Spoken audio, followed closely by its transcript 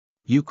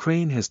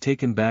Ukraine has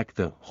taken back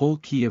the whole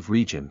Kiev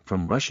region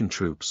from Russian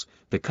troops,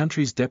 the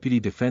country's deputy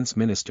defense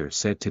minister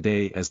said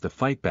today as the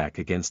fight back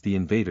against the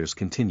invaders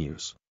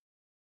continues.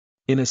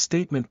 In a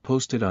statement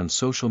posted on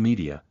social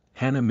media,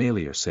 Hanna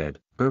Maliar said,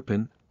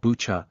 Irpin,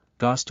 Bucha,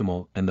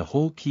 Gostomel and the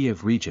whole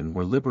Kiev region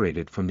were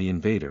liberated from the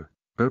invader.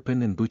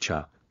 Irpin and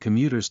Bucha,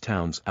 commuters'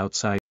 towns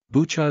outside.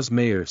 Bucha's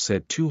mayor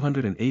said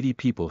 280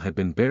 people had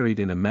been buried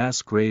in a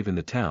mass grave in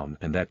the town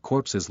and that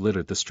corpses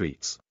littered the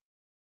streets.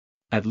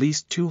 At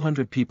least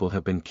 200 people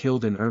have been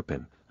killed in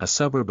Irpin, a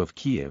suburb of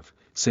Kiev,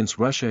 since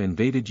Russia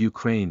invaded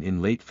Ukraine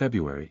in late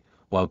February,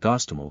 while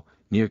Gostomel,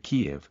 near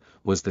Kiev,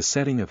 was the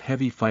setting of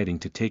heavy fighting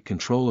to take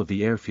control of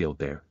the airfield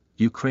there.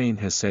 Ukraine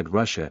has said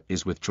Russia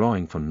is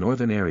withdrawing from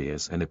northern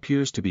areas and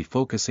appears to be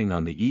focusing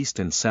on the east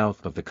and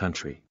south of the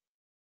country.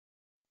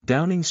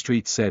 Downing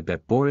Street said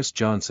that Boris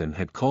Johnson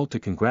had called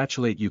to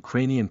congratulate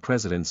Ukrainian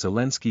President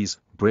Zelensky's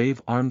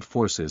brave armed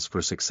forces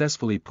for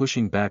successfully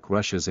pushing back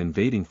Russia's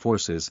invading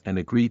forces and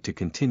agreed to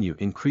continue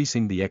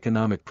increasing the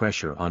economic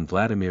pressure on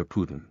Vladimir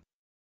Putin.